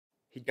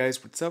Hey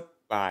guys, what's up?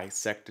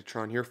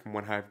 Bisectatron here from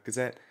OneHive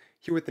Gazette,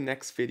 here with the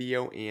next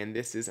video, and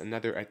this is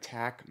another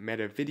attack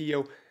meta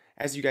video.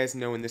 As you guys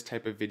know, in this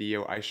type of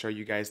video, I show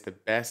you guys the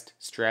best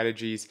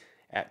strategies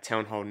at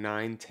Town Hall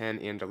 9, 10,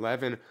 and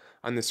 11.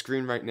 On the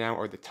screen right now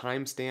are the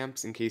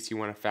timestamps in case you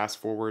want to fast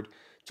forward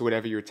to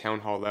whatever your Town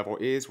Hall level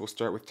is. We'll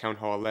start with Town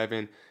Hall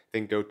 11,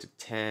 then go to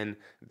 10,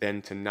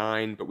 then to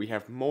 9, but we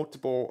have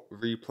multiple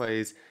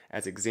replays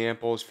as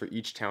examples for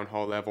each Town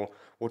Hall level.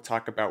 We'll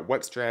talk about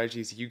what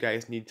strategies you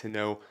guys need to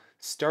know,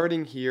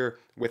 starting here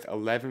with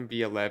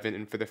 11v11,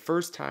 and for the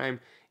first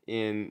time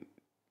in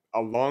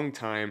a long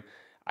time,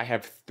 I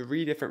have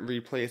 3 different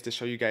replays to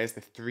show you guys the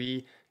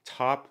 3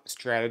 top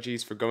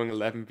strategies for going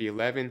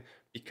 11v11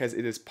 because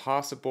it is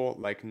possible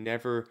like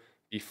never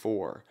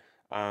before.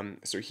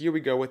 So here we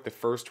go with the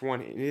first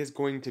one. It is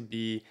going to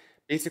be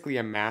basically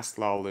a mass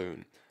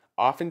Laloon.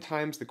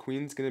 Oftentimes the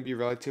queen's going to be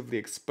relatively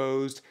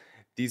exposed.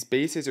 These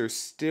bases are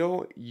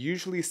still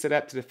usually set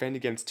up to defend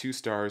against 2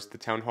 stars, the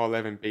Town Hall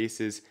 11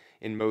 bases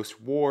in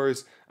most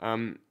wars.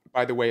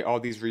 By the way, all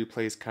these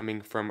replays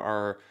coming from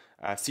our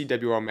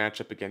CWL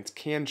matchup against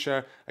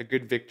Kansha, a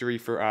good victory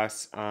for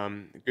us, a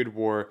good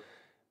war,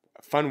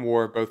 fun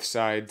war, both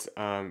sides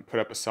put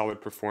up a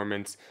solid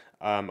performance,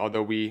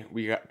 although we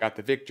got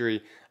the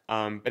victory.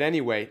 But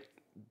anyway,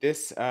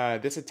 this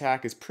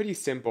attack is pretty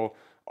simple.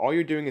 All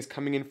you're doing is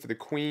coming in for the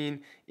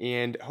queen,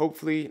 and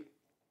hopefully,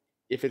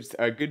 if it's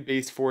a good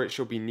base for it,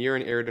 she'll be near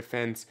an air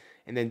defense.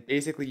 And then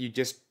basically you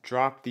just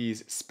drop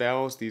these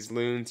spells, these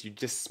loons, you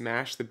just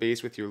smash the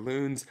base with your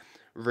loons.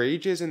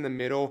 Rages in the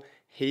middle,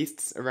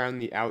 hastes around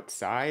the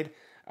outside.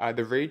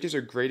 The rages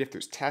are great if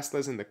there's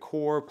Teslas in the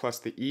core, plus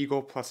the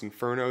Eagle, plus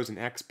Infernos and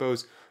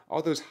Expos,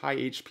 all those high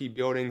HP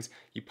buildings.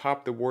 You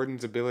pop the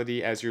Warden's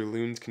ability as your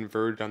loons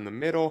converge on the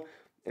middle,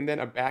 and then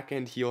a back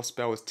end heal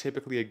spell is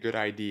typically a good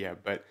idea,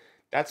 but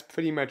that's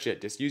pretty much it.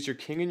 Just use your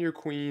king and your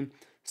queen,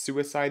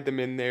 suicide them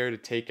in there to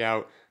take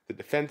out the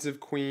defensive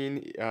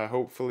queen,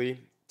 hopefully.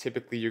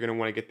 Typically, you're going to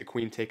want to get the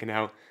queen taken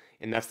out,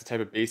 and that's the type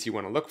of base you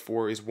want to look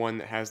for, is one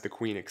that has the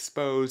queen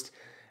exposed.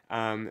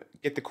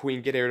 Get the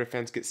queen, get air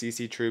defense, get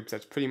CC troops.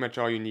 That's pretty much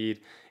all you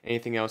need.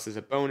 Anything else is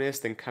a bonus.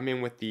 Then come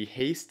in with the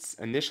hastes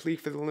initially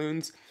for the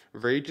loons,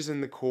 rages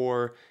in the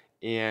core,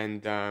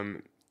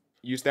 and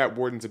use that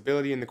warden's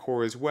ability in the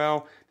core as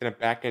well. Then a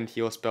back end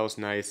heal spell is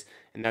nice,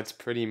 and that's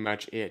pretty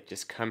much it.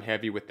 Just come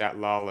heavy with that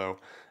Lalo.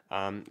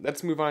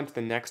 Let's move on to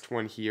the next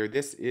one here.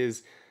 This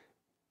is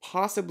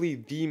possibly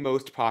the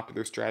most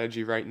popular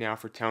strategy right now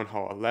for Town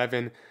Hall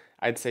 11.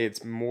 I'd say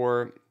it's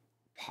more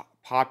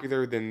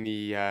popular than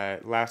the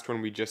last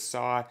one we just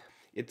saw.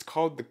 It's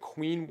called the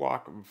Queen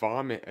Walk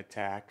Vomit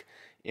attack,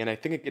 and I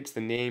think it gets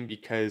the name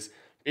because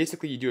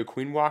basically you do a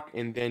queen walk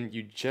and then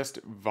you just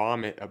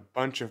vomit a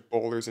bunch of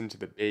bowlers into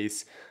the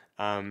base.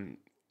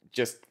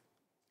 Just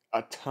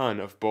a ton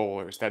of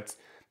bowlers.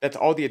 That's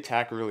all the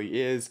attack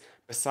really is,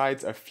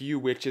 besides a few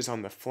witches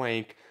on the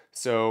flank.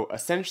 So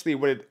essentially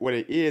what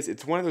it is,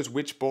 it's one of those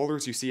witch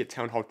bowlers you see at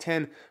Town Hall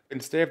 10, but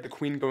instead of the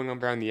queen going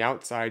around the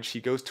outside, she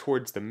goes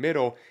towards the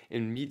middle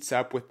and meets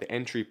up with the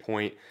entry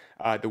point.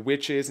 The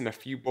witches and a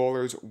few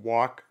bowlers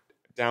walk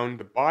down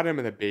the bottom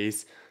of the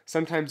base.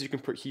 Sometimes you can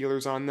put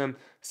healers on them,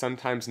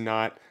 sometimes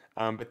not.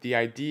 But the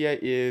idea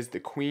is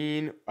the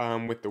queen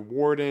with the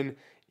warden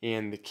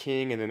and the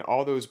king, and then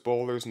all those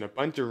bowlers and a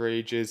bunch of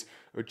rages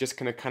are just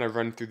going to kind of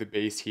run through the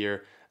base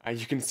here.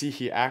 You can see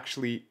he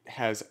actually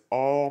has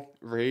all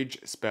rage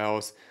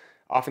spells.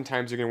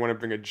 Oftentimes you're going to want to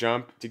bring a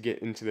jump to get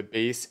into the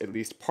base, at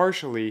least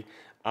partially,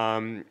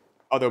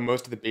 although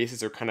most of the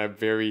bases are kind of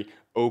very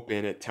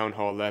open at Town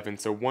Hall 11.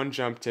 So one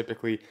jump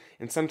typically,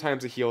 and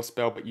sometimes a heal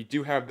spell, but you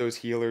do have those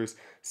healers,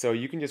 so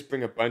you can just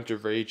bring a bunch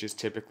of rages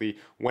typically.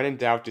 When in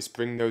doubt, just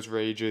bring those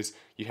rages.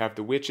 You have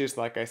the witches,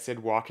 like I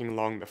said, walking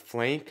along the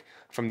flank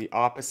from the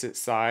opposite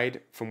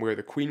side from where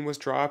the queen was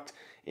dropped.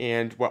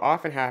 And what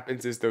often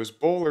happens is those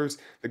bowlers,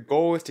 the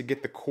goal is to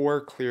get the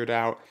core cleared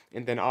out,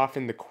 and then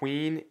often the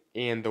queen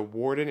and the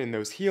warden and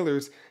those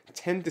healers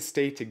tend to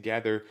stay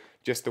together,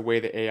 just the way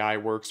the AI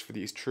works for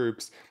these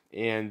troops.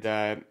 And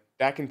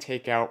that can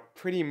take out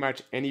pretty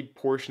much any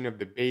portion of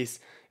the base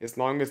as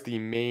long as the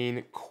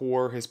main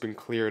core has been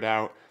cleared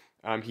out.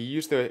 He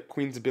used the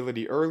queen's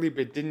ability early,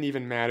 but it didn't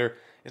even matter.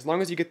 As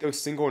long as you get those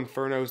single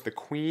infernos, the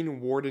queen,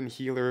 warden,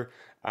 healer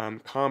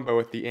combo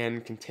at the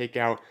end can take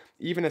out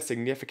even a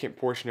significant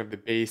portion of the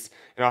base,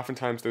 and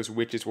oftentimes those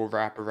witches will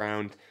wrap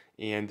around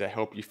and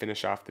help you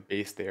finish off the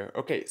base there.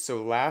 Okay,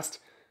 so last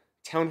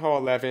Town Hall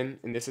 11,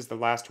 and this is the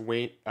last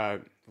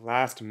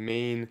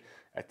main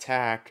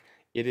attack.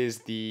 It is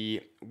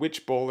the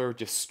Witch Bowler,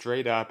 just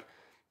straight up.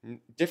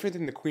 Different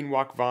than the Queen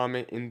Walk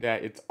Vomit in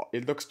that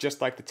it looks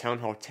just like the Town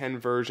Hall 10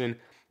 version.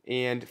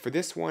 And for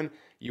this one,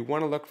 you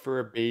want to look for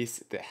a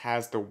base that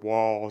has the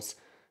walls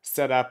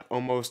set up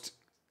almost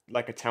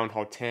like a Town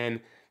Hall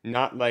 10,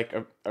 not like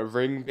a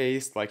ring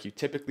base like you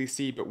typically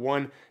see, but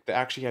one that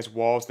actually has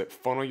walls that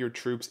funnel your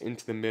troops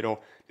into the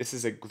middle. This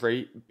is a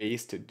great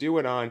base to do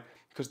it on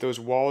because those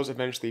walls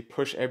eventually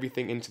push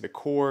everything into the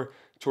core,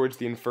 towards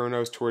the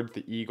Infernos, towards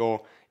the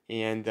Eagle,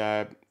 and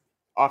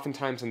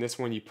Oftentimes in this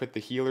one, you put the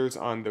healers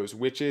on those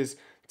witches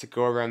to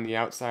go around the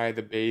outside of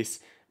the base.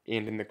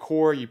 And in the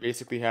core, you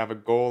basically have a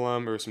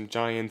golem or some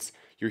giants,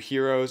 your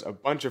heroes, a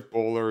bunch of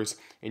bowlers,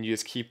 and you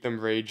just keep them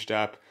raged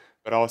up.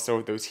 But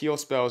also, those heal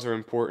spells are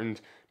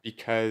important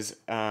because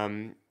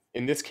in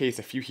this case,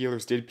 a few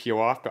healers did peel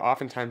off, but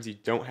oftentimes you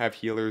don't have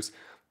healers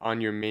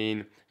on your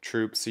main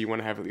troops, so you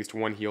want to have at least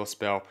one heal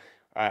spell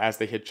as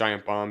they hit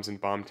giant bombs and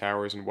bomb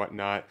towers and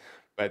whatnot.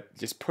 But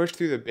just push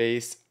through the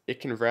base. It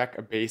can wreck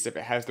a base if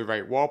it has the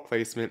right wall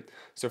placement.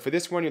 So for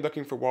this one, you're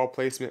looking for wall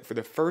placement. For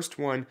the first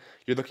one,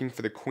 you're looking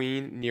for the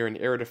queen near an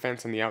air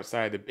defense on the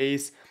outside of the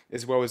base,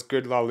 as well as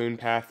good Laloon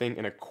pathing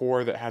and a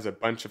core that has a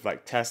bunch of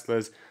like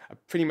Teslas,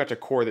 pretty much a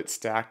core that's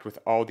stacked with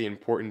all the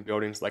important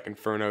buildings like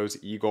Infernos,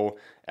 Eagle,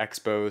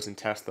 Expos, and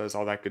Teslas,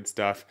 all that good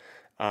stuff,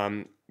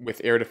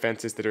 with air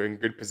defenses that are in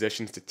good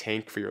positions to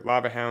tank for your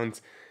Lava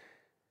Hounds.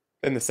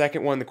 Then the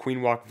second one, the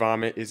Queen Walk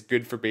Vomit, is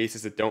good for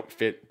bases that don't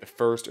fit the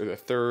first or the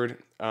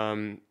third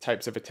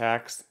types of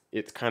attacks.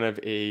 It's kind of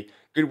a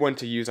good one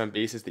to use on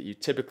bases that you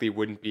typically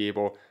wouldn't be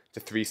able to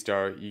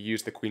 3-star. You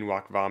use the Queen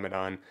Walk Vomit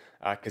on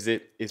because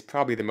it is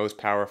probably the most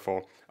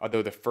powerful,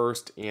 although the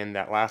first and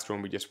that last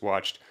one we just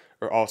watched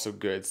are also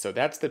good. So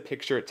that's the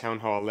picture at Town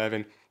Hall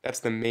 11. That's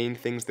the main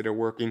things that are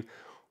working.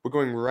 We're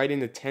going right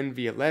into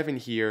 10v11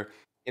 here.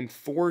 And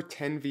for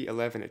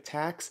 10v11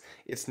 attacks,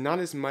 it's not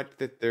as much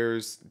that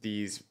there's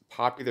these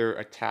popular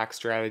attack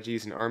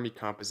strategies and army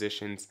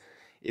compositions.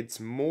 It's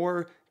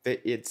more that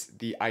it's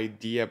the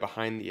idea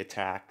behind the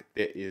attack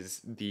that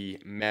is the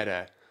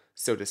meta,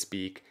 so to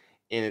speak,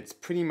 and it's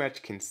pretty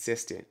much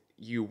consistent.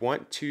 You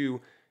want to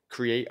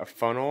create a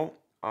funnel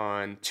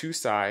on two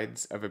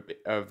sides of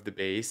the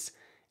base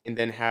and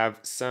then have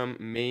some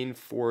main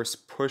force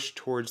push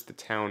towards the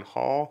town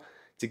hall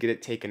to get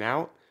it taken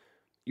out.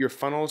 Your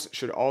funnels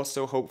should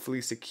also hopefully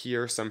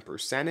secure some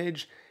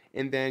percentage,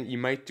 and then you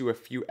might do a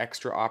few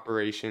extra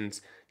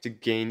operations to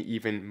gain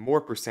even more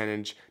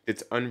percentage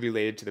that's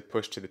unrelated to the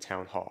push to the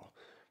town hall.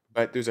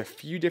 But there's a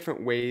few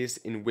different ways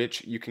in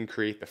which you can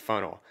create the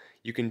funnel.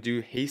 You can do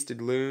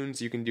hasted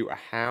loons, you can do a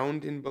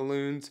hound in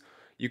balloons,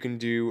 you can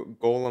do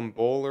golem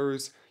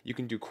bowlers, you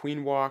can do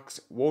queen walks.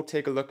 We'll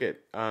take a look at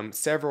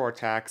several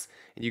attacks,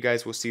 and you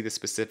guys will see the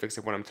specifics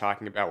of what I'm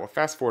talking about. We'll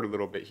fast forward a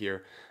little bit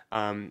here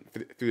through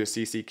the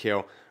CC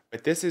kill.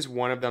 But this is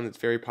one of them that's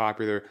very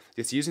popular.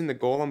 It's using the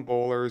golem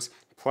bowlers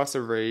plus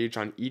a rage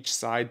on each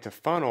side to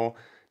funnel,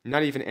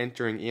 not even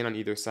entering in on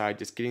either side,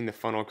 just getting the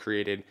funnel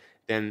created.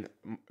 Then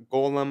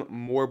golem,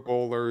 more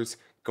bowlers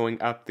going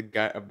up the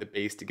gut of the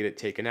base to get it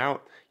taken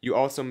out. You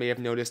also may have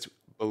noticed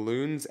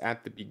balloons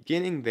at the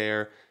beginning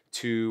there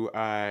to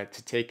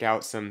take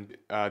out some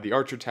the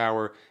archer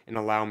tower and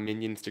allow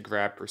minions to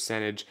grab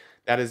percentage.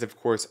 That is of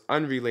course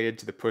unrelated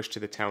to the push to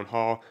the town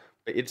hall,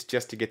 but it's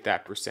just to get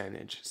that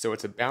percentage. So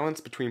it's a balance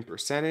between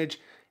percentage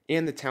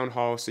and the town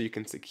hall so you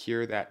can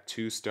secure that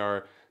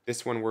 2-star.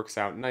 This one works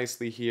out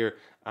nicely here.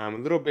 A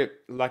little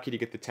bit lucky to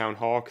get the town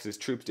hall because his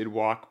troops did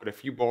walk, but a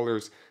few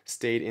bowlers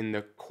stayed in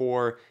the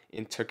core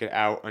and took it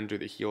out under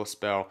the heal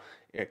spell.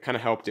 It kind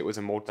of helped. It was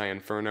a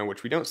multi-inferno,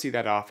 which we don't see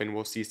that often.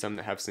 We'll see some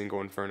that have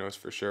single infernos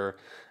for sure.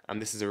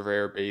 This is a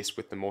rare base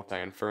with the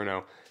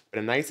multi-inferno, but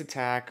a nice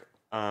attack.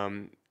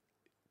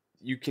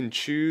 You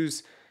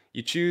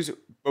choose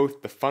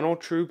both the funnel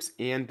troops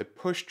and the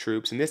push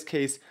troops. In this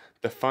case,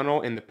 the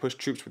funnel and the push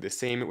troops were the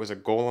same. It was a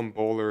golem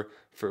bowler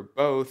for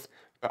both,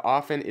 but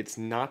often it's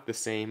not the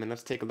same. And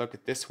let's take a look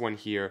at this one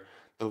here.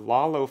 The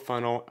Lalo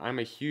funnel, I'm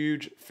a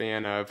huge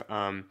fan of.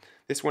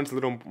 This one's a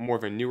little more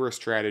of a newer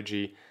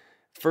strategy.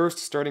 First,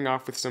 starting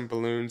off with some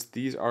balloons.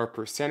 These are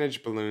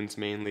percentage balloons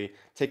mainly.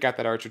 Take out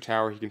that archer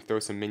tower. He can throw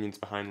some minions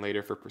behind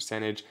later for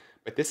percentage.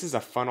 But this is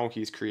a funnel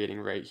he's creating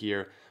right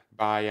here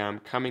by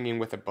coming in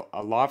with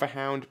a lava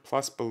hound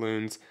plus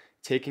balloons,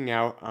 taking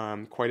out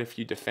quite a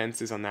few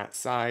defenses on that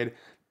side.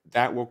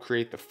 That will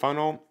create the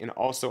funnel and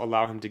also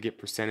allow him to get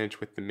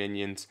percentage with the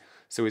minions.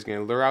 So he's going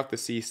to lure out the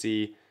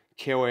CC,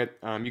 kill it.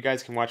 You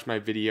guys can watch my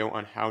video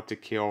on how to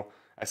kill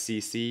a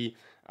CC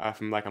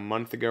from like a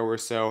month ago or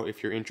so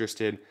if you're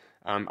interested.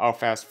 I'll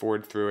fast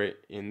forward through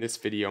it in this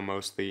video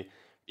mostly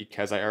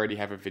because I already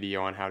have a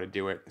video on how to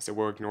do it, so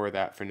we'll ignore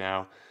that for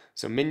now.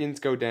 So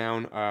minions go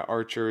down,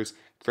 archers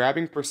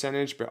grabbing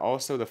percentage, but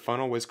also the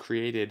funnel was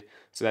created,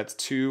 so that's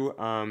two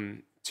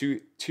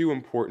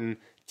important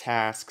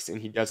tasks,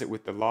 and he does it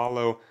with the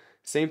Lalo.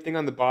 Same thing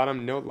on the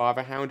bottom, no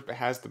lava hound, but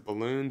has the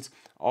balloons.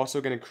 Also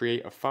going to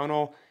create a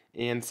funnel,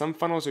 and some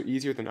funnels are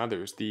easier than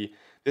others.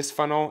 This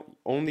funnel,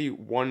 only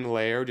one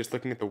layer, just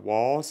looking at the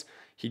walls.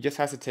 He just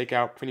has to take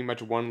out pretty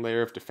much one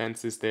layer of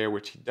defenses there,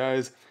 which he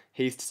does.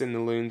 Hastes in the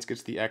loons,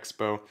 gets the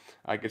Expo,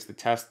 gets the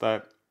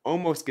Tesla,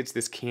 almost gets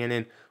this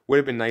cannon. Would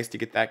have been nice to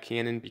get that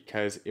cannon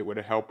because it would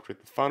have helped with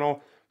the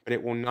funnel, but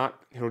it will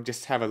not. It'll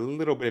just have a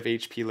little bit of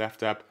HP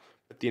left up.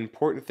 But the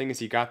important thing is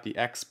he got the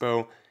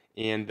Expo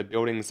and the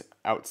buildings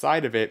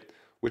outside of it,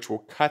 which will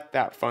cut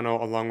that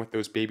funnel along with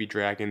those baby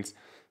dragons.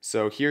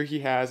 So here he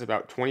has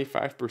about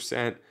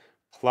 25%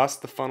 plus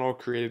the funnel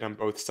created on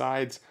both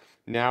sides.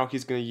 Now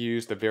he's going to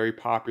use the very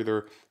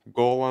popular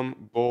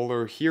Golem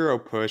Bowler Hero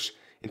Push,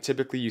 and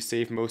typically you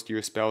save most of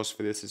your spells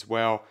for this as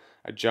well.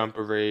 A jump,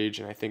 a rage,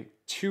 and I think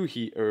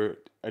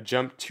a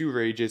jump, 2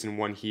 rages, and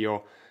 1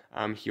 heal.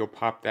 He'll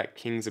pop that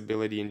King's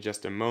ability in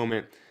just a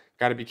moment.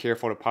 Got to be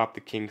careful to pop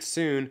the King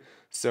soon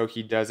so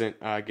he doesn't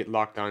get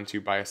locked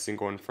onto by a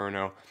single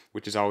Inferno,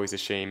 which is always a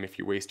shame if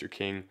you waste your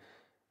King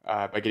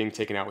by getting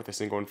taken out with a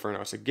single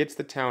Inferno. So gets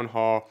the Town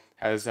Hall,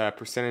 has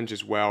percentage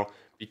as well,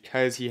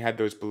 because he had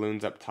those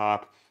balloons up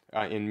top,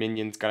 and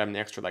minions got him an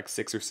extra like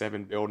 6 or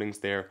 7 buildings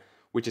there,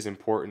 which is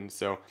important.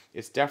 So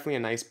it's definitely a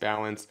nice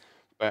balance,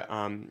 but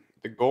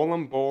the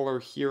Golem Bowler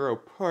Hero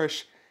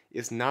Push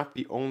is not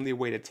the only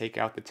way to take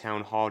out the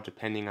Town Hall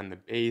depending on the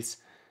base.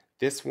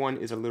 This one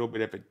is a little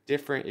bit of a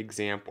different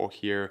example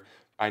here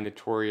by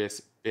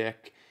Notorious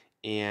Bick,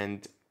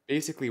 and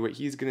basically what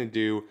he's going to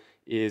do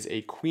is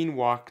a Queen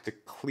Walk to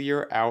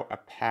clear out a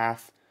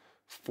path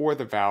for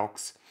the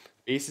Valks.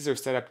 Bases are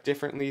set up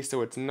differently,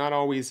 so it's not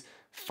always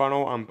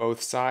funnel on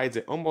both sides.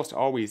 It almost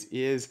always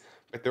is,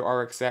 but there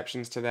are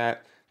exceptions to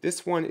that.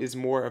 This one is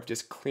more of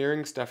just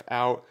clearing stuff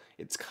out.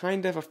 It's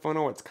kind of a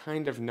funnel, it's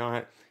kind of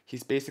not.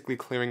 He's basically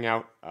clearing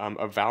out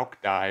a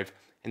Valk dive,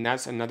 and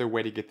that's another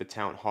way to get the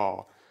Town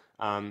Hall.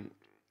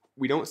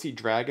 We don't see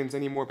dragons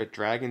anymore, but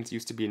dragons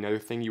used to be another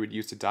thing you would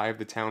use to dive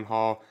the Town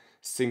Hall.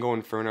 Single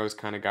Infernos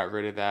kind of got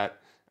rid of that,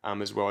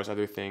 as well as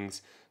other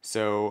things.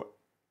 So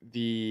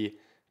the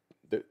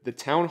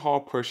Town Hall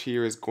push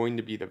here is going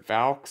to be the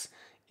Valks,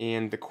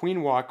 and the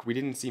Queen Walk, we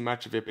didn't see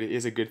much of it, but it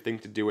is a good thing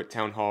to do at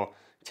Town Hall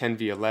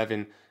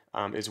 10v11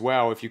 as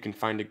well, if you can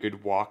find a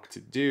good walk to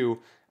do.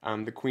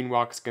 The Queen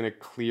Walk is going to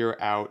clear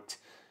out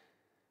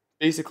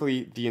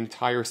basically the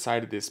entire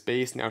side of this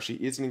base. Now she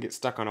is going to get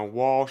stuck on a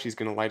wall. She's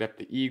going to light up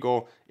the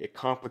eagle. It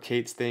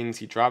complicates things.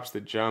 He drops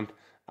the jump,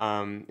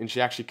 and she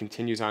actually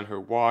continues on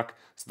her walk.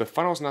 So the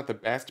funnel's not the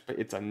best, but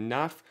it's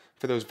enough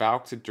for those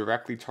Valks to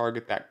directly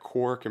target that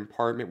core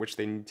compartment, which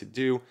they need to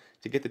do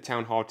to get the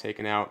Town Hall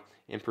taken out.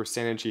 And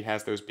percentage, he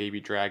has those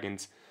baby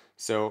dragons.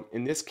 So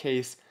in this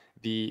case,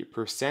 the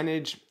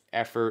percentage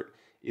effort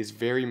is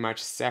very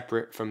much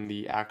separate from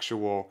the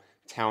actual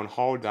Town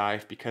Hall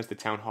dive because the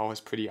Town Hall is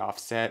pretty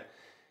offset.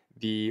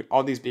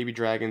 All these baby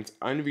dragons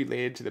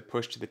unrelated to the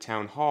push to the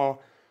Town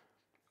Hall,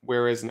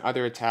 whereas in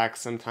other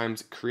attacks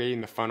sometimes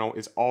creating the funnel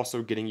is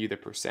also getting you the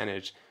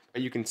percentage.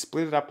 But you can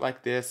split it up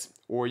like this,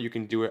 or you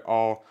can do it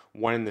all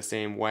one in the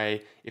same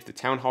way. If the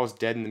Town Hall is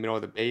dead in the middle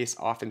of the base,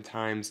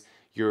 oftentimes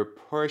your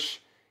push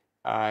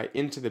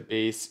into the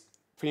base,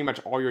 pretty much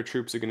all your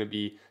troops are going to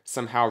be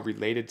somehow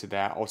related to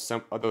that,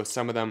 although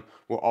some of them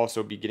will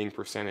also be getting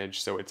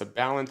percentage. So it's a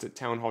balance at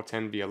Town Hall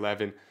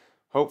 10v11.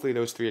 Hopefully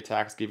those 3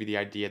 attacks give you the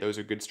idea. Those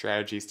are good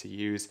strategies to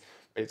use.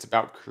 But it's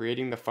about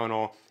creating the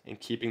funnel and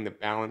keeping the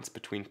balance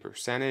between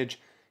percentage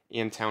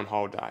and Town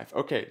Hall dive.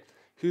 Okay,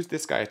 who's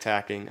this guy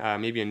attacking?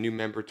 Maybe a new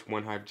member to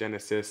OneHive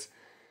Genesis.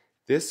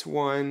 This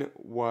one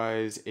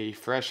was a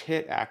fresh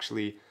hit,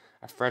 actually,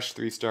 a fresh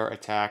 3-star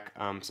attack,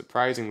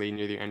 surprisingly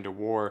near the end of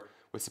war.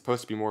 Was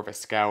supposed to be more of a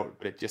scout,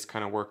 but it just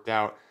kind of worked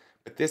out.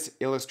 But this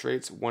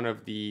illustrates one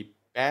of the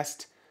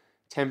best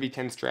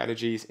 10v10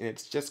 strategies, and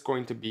it's just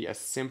going to be a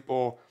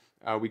simple,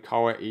 we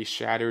call it a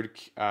shattered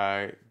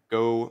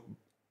go-ho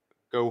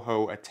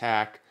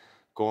attack,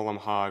 golem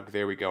hog.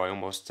 There we go, I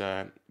almost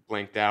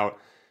blanked out.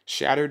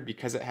 Shattered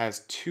because it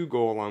has 2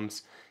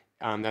 golems,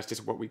 that's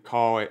just what we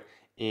call it,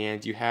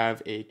 and you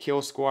have a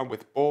kill squad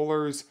with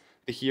bowlers,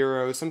 the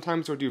heroes.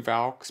 Sometimes we'll do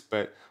Valks,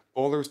 but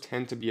bowlers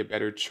tend to be a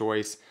better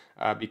choice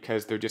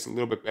because they're just a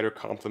little bit better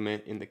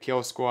complement in the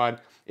kill squad.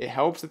 It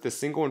helps that the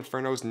single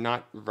Inferno is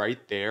not right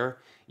there.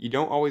 You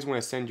don't always want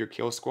to send your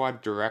kill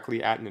squad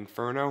directly at an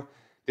Inferno.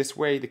 This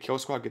way the kill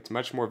squad gets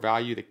much more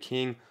value. The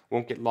king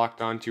won't get locked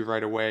onto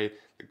right away.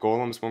 The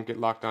golems won't get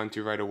locked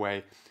onto right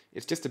away.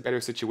 It's just a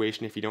better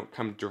situation if you don't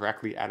come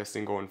directly at a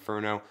single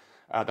Inferno.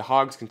 The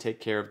hogs can take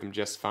care of them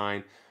just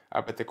fine,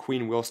 but the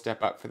queen will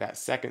step up for that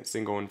second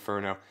single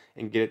Inferno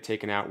and get it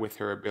taken out with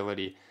her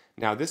ability.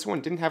 Now this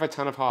one didn't have a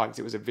ton of hogs.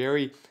 It was a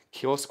very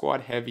kill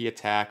squad heavy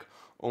attack,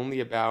 only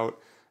about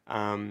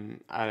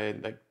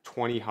like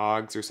 20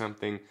 hogs or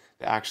something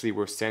that actually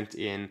were sent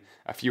in.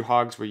 A few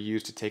hogs were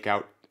used to take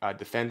out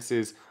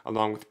defenses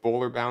along with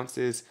bowler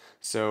bounces,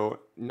 so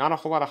not a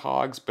whole lot of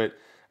hogs, but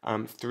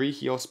 3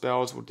 heal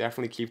spells will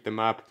definitely keep them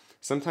up.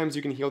 Sometimes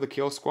you can heal the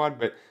kill squad,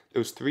 but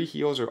those 3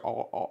 heals are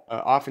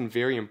often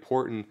very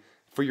important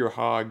for your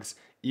hogs,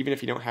 even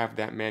if you don't have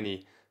that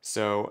many.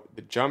 So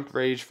the jump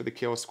rage for the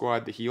kill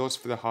squad, the heals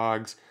for the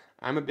hogs.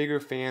 I'm a bigger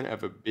fan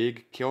of a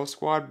big kill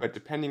squad, but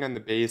depending on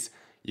the base,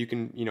 you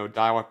can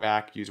dial it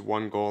back, use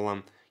 1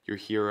 golem, your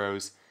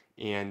heroes,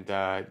 and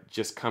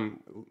just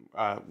come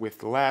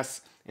with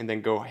less, and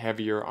then go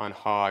heavier on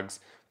hogs.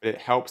 But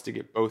it helps to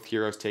get both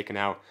heroes taken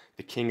out.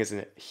 The king is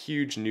a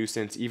huge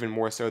nuisance, even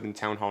more so than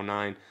Town Hall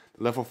 9.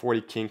 The level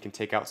 40 king can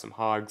take out some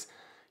hogs.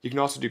 You can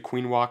also do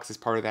queen walks as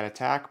part of that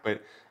attack,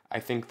 but I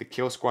think the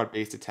kill squad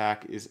based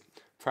attack is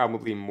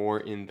probably more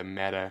in the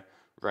meta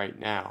right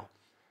now.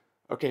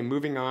 Okay,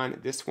 moving on.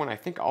 This one, I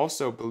think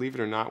also, believe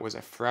it or not, was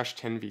a fresh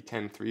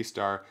 10v10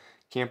 3-star.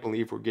 Can't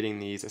believe we're getting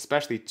these,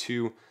 especially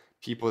two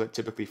people that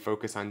typically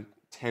focus on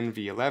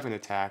 10v11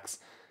 attacks.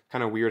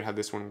 Kind of weird how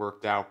this one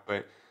worked out,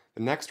 but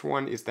the next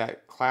one is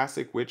that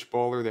classic witch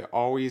bowler that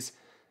always,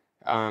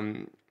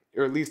 or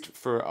at least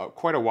for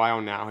quite a while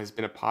now, has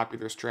been a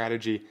popular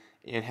strategy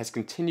and has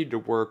continued to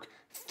work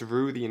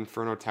through the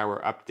Inferno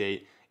Tower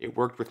update. It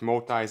worked with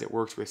multis, it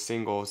works with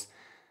singles.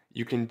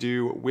 You can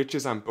do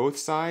witches on both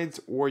sides,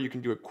 or you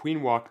can do a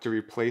queen walk to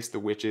replace the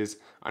witches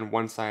on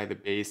one side of the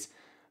base.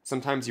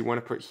 Sometimes you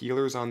want to put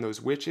healers on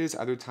those witches,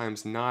 other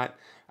times not.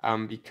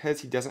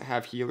 Because he doesn't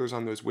have healers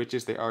on those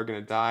witches, they are going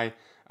to die,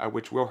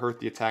 which will hurt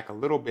the attack a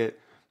little bit.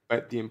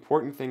 But the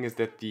important thing is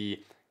that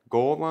the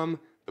golem,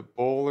 the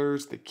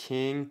bowlers, the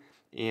king,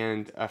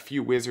 and a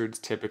few wizards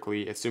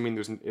typically, assuming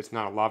it's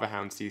not a lava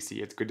hound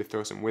CC, it's good to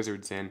throw some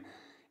wizards in.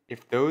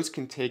 If those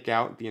can take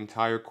out the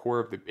entire core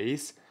of the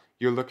base,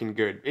 you're looking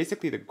good.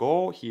 Basically, the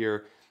goal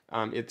here,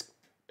 it's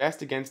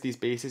best against these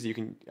bases you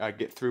can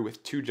get through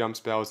with 2 jump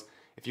spells.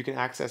 If you can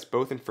access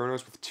both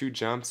Infernos with 2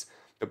 jumps,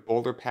 the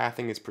boulder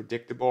pathing is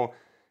predictable.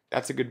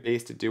 That's a good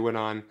base to do it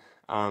on.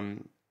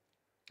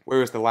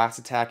 Whereas the last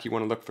attack, you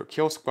want to look for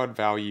kill squad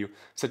value,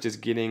 such as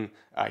getting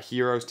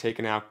heroes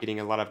taken out,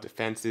 getting a lot of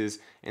defenses,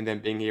 and then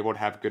being able to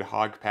have good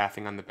hog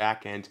pathing on the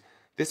back end.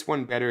 This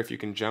one better if you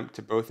can jump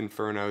to both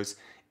Infernos,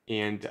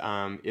 and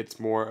it's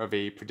more of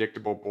a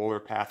predictable bowler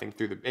pathing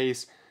through the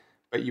base.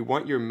 But you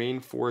want your main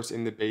force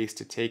in the base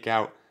to take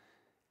out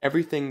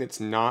everything that's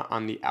not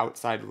on the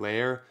outside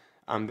layer.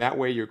 That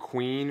way your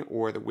queen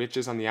or the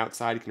witches on the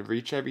outside can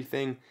reach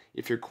everything.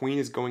 If your queen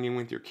is going in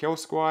with your kill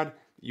squad,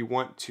 you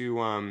want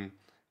to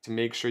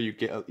make sure you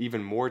get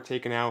even more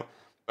taken out.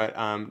 But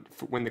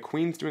when the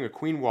queen's doing a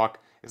queen walk,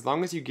 as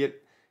long as you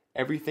get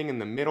everything in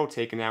the middle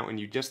taken out and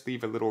you just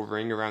leave a little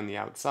ring around the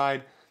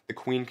outside, the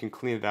queen can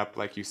clean it up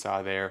like you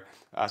saw there.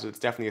 So it's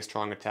definitely a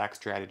strong attack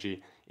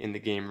strategy in the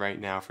game right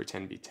now for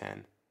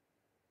 10v10.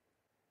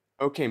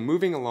 Okay,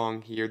 moving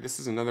along here, this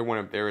is another one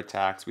of their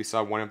attacks. We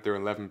saw one of their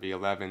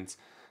 11v11s.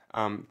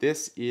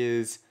 This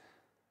is,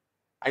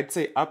 I'd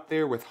say, up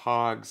there with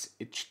Hogs.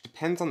 It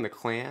depends on the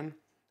clan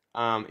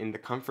and the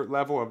comfort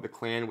level of the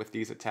clan with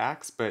these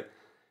attacks, but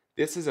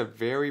this is a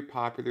very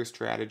popular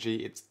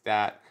strategy. It's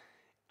that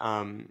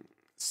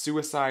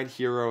Suicide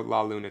Hero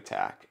La Lune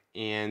attack.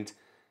 And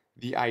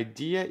the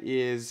idea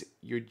is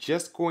you're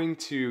just going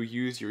to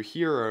use your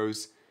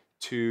heroes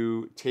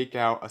to take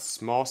out a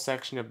small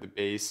section of the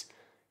base,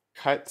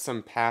 cut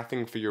some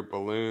pathing for your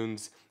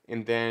balloons,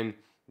 and then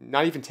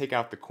not even take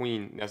out the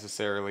queen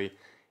necessarily.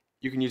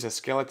 You can use a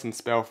skeleton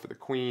spell for the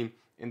queen,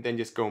 and then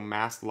just go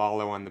mass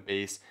Lalo on the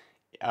base.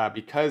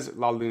 Because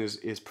La Lune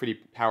is pretty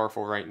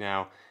powerful right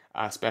now,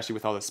 especially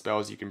with all the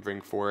spells you can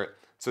bring for it.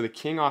 So the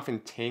king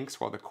often tanks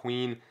while the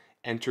queen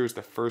enters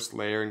the first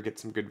layer and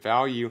gets some good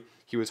value.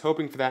 He was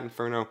hoping for that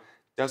Inferno,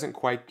 doesn't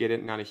quite get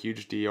it, not a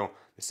huge deal.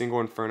 The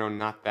single Inferno,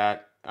 not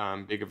that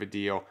big of a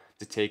deal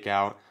to take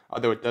out,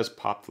 although it does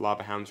pop the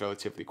Lava Hounds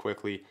relatively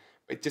quickly.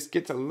 But it just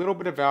gets a little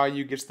bit of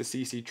value, gets the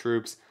CC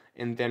troops,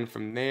 and then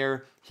from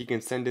there, he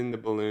can send in the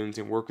balloons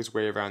and work his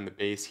way around the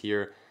base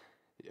here.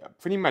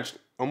 Pretty much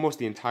almost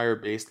the entire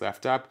base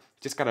left up,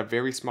 just got a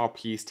very small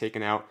piece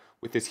taken out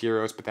with his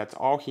heroes, but that's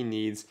all he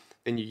needs.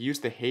 Then you use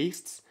the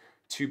hastes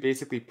to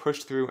basically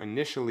push through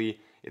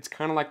initially. It's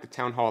kind of like the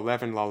Town Hall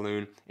 11 La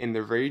Lune, and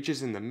the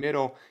rages in the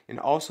middle, and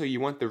also you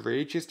want the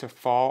rages to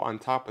fall on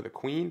top of the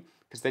queen,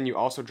 because then you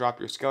also drop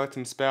your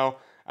skeleton spell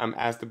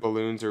as the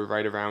balloons are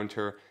right around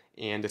her,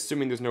 and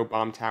assuming there's no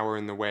bomb tower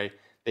in the way,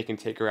 they can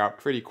take her out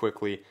pretty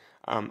quickly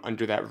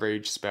under that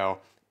rage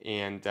spell.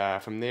 And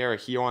from there, a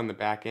heal on the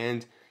back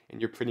end, and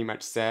you're pretty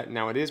much set.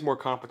 Now, it is more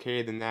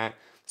complicated than that,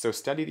 so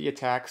study the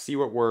attack, see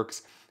what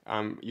works.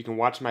 You can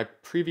watch my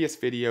previous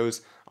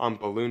videos on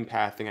balloon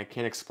pathing. I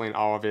can't explain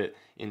all of it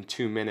in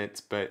 2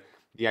 minutes, but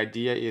the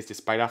idea is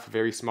to bite off a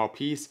very small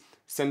piece,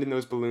 send in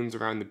those balloons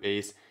around the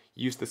base,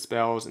 use the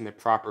spells in the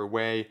proper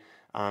way.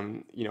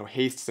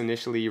 Hastes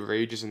initially,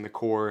 rages in the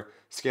core,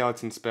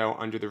 skeleton spell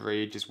under the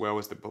rage as well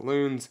as the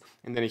balloons,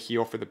 and then a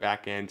heal for the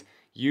back end.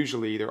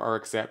 Usually there are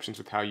exceptions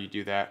with how you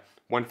do that.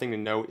 One thing to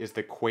note is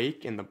the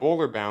Quake and the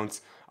Bowler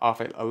Bounce off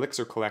an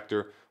Elixir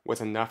Collector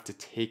was enough to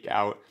take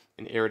out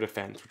an air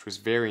defense, which was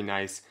very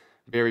nice,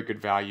 very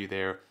good value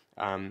there.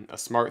 A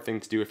smart thing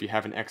to do if you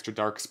have an extra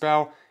dark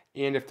spell,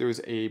 and if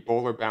there's a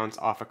Bowler Bounce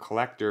off a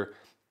Collector,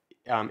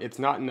 it's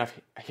not enough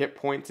hit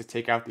points to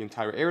take out the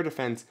entire air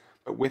defense,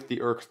 but with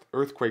the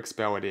Earthquake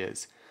spell it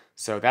is.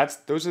 So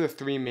those are the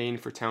 3 main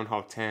for Town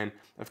Hall 10.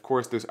 Of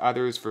course, there's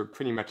others for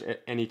pretty much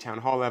any Town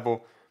Hall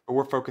level, but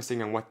we're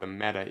focusing on what the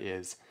meta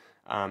is,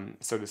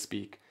 so to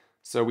speak.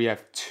 So we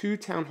have 2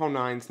 Town Hall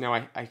 9s. Now,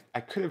 I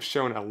could have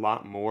shown a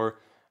lot more.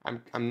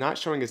 I'm not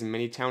showing as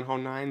many Town Hall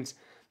 9s.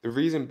 The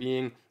reason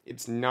being,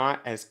 it's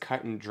not as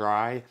cut and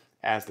dry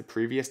as the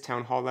previous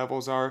Town Hall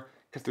levels are,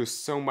 because there's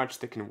so much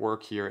that can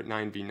work here at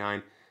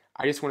 9v9.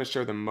 I just want to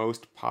show the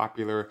most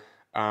popular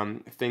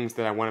things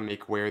that I want to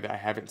make aware that I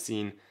haven't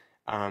seen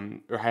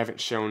or haven't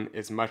shown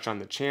as much on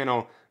the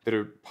channel that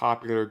are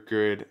popular,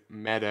 good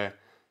meta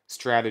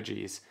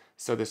strategies.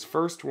 So this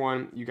first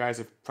one, you guys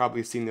have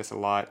probably seen this a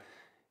lot,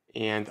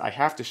 and I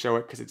have to show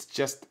it because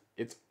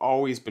it's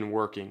always been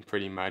working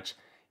pretty much.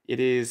 It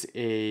is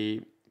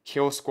a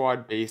kill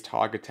squad based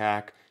hog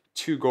attack,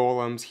 2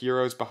 golems,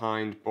 heroes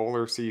behind,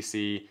 bowler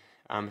CC.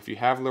 If you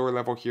have lower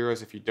level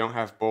heroes, if you don't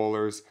have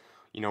bowlers,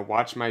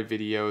 watch my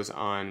videos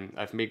on,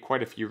 I've made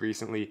quite a few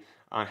recently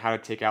on how to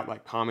take out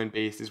like common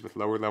bases with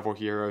lower level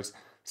heroes,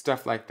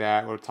 stuff like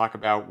that. We'll talk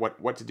about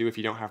what to do if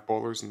you don't have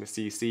bowlers in the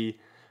CC.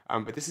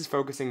 But this is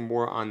focusing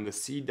more on the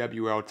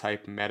CWL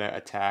type meta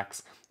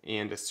attacks,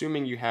 and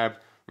assuming you have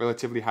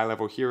relatively high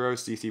level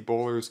heroes, CC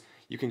bowlers,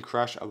 you can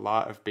crush a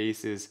lot of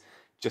bases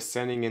just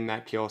sending in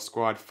that kill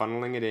squad,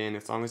 funneling it in.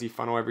 As long as you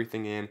funnel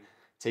everything in,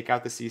 take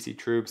out the CC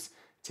troops,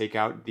 take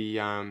out the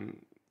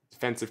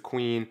defensive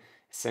queen,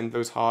 send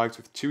those hogs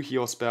with 2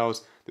 heal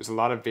spells. There's a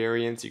lot of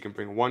variants. You can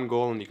bring 1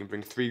 golem, you can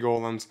bring 3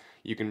 golems,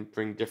 you can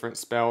bring different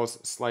spells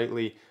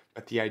slightly,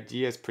 but the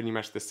idea is pretty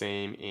much the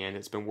same, and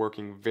it's been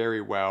working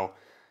very well.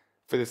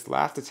 For this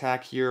last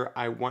attack here,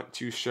 I want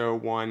to show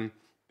one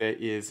that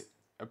is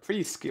a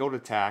pretty skilled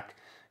attack.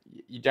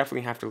 You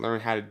definitely have to learn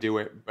how to do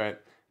it,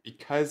 but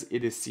because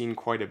it is seen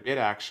quite a bit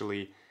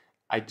actually,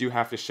 I do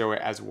have to show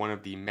it as one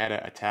of the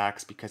meta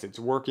attacks because it's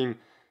working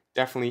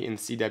definitely in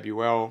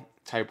CWL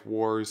type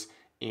wars,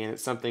 and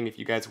it's something, if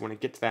you guys want to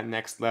get to that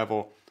next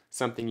level,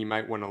 something you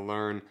might want to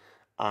learn.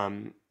 A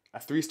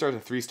 3-star is a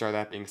 3-star.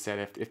 That being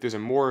said, if there's a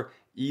more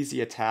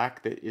easy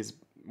attack that is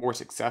more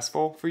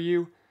successful for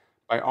you,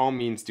 by all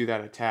means do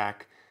that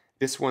attack.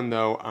 This one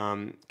though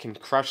can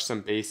crush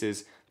some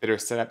bases that are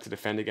set up to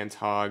defend against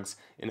hogs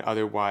and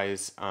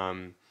otherwise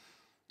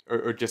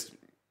or just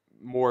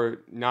more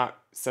not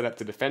set up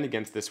to defend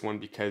against this one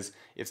because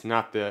it's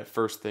not the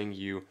first thing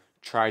you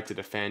try to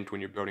defend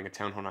when you're building a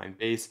Town Hall 9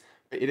 base.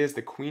 But it is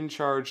the Queen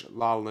Charge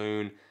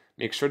Laloon.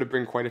 Make sure to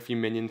bring quite a few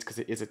minions because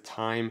it is a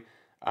time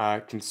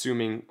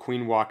consuming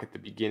Queen Walk at the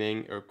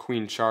beginning, or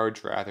Queen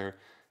Charge rather.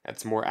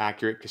 That's more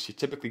accurate because she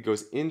typically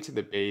goes into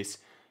the base.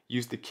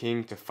 Use the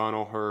king to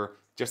funnel her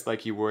just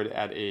like you would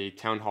at a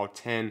Town Hall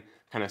 10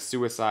 kind of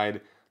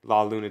suicide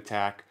Laloon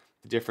attack.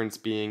 The difference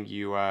being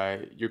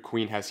your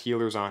queen has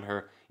healers on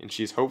her, and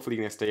she's hopefully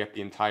going to stay up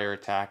the entire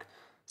attack,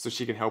 so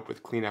she can help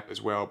with cleanup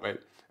as well.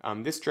 But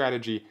this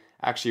strategy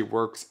actually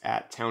works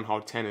at Town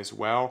Hall 10 as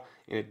well,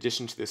 in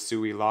addition to the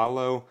Sui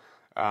Lalo.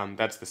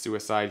 That's the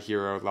suicide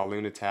hero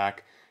Laloon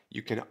attack.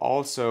 You can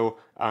also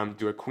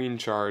do a queen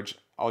charge,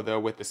 although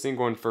with the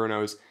single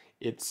infernos,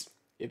 it's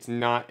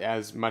not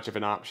as much of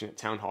an option at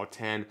Town Hall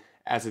 10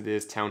 as it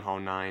is Town Hall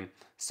 9.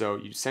 So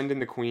you send in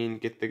the queen,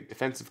 get the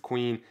defensive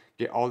queen,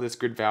 get all this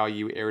good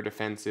value, air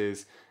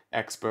defenses,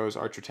 expos,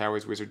 archer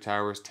towers, wizard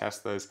towers,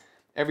 Teslas,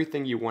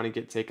 everything you want to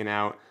get taken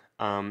out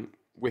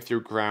with your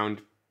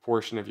ground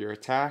portion of your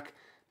attack.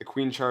 The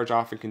queen charge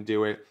often can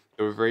do it.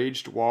 The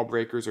raged wall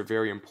breakers are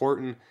very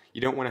important. You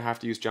don't want to have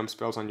to use jump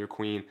spells on your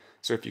queen.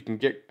 So if you can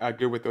get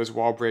good with those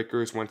wall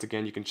breakers, once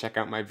again, you can check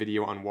out my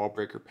video on wall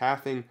breaker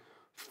pathing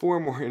for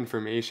more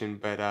information.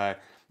 But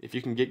if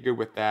you can get good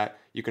with that,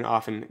 you can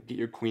often get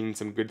your queen in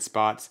some good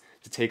spots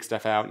to take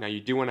stuff out. Now, you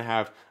do want to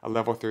have a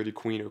level 30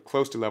 queen or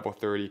close to level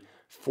 30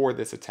 for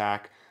this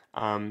attack.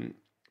 But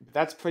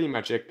that's pretty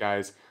much it,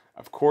 guys.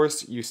 Of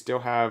course, you still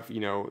have,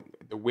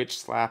 the witch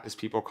slap, as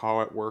people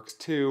call it, works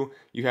too.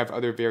 You have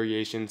other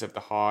variations of the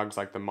hogs,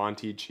 like the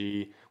Monty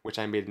G, which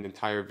I made an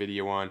entire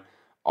video on.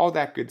 All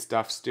that good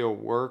stuff still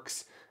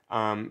works.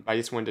 I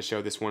just wanted to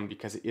show this one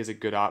because it is a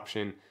good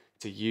option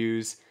to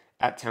use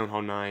at Town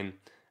Hall 9.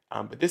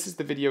 But this is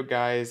the video,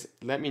 guys.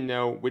 Let me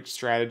know which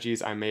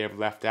strategies I may have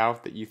left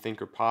out that you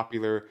think are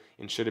popular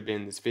and should have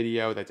been in this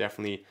video. That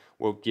definitely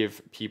will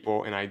give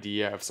people an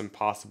idea of some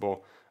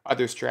possible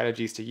other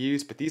strategies to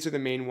use, but these are the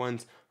main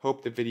ones.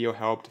 Hope the video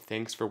helped.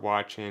 Thanks for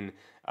watching.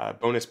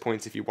 Bonus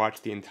points if you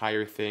watch the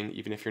entire thing,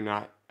 even if you're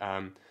not,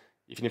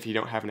 even if you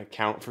don't have an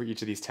account for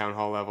each of these Town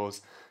Hall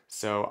levels.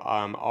 So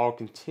I'll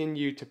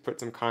continue to put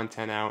some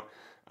content out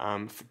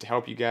to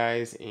help you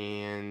guys,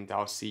 and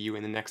I'll see you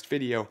in the next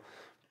video.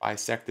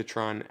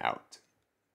 Bisectatron out.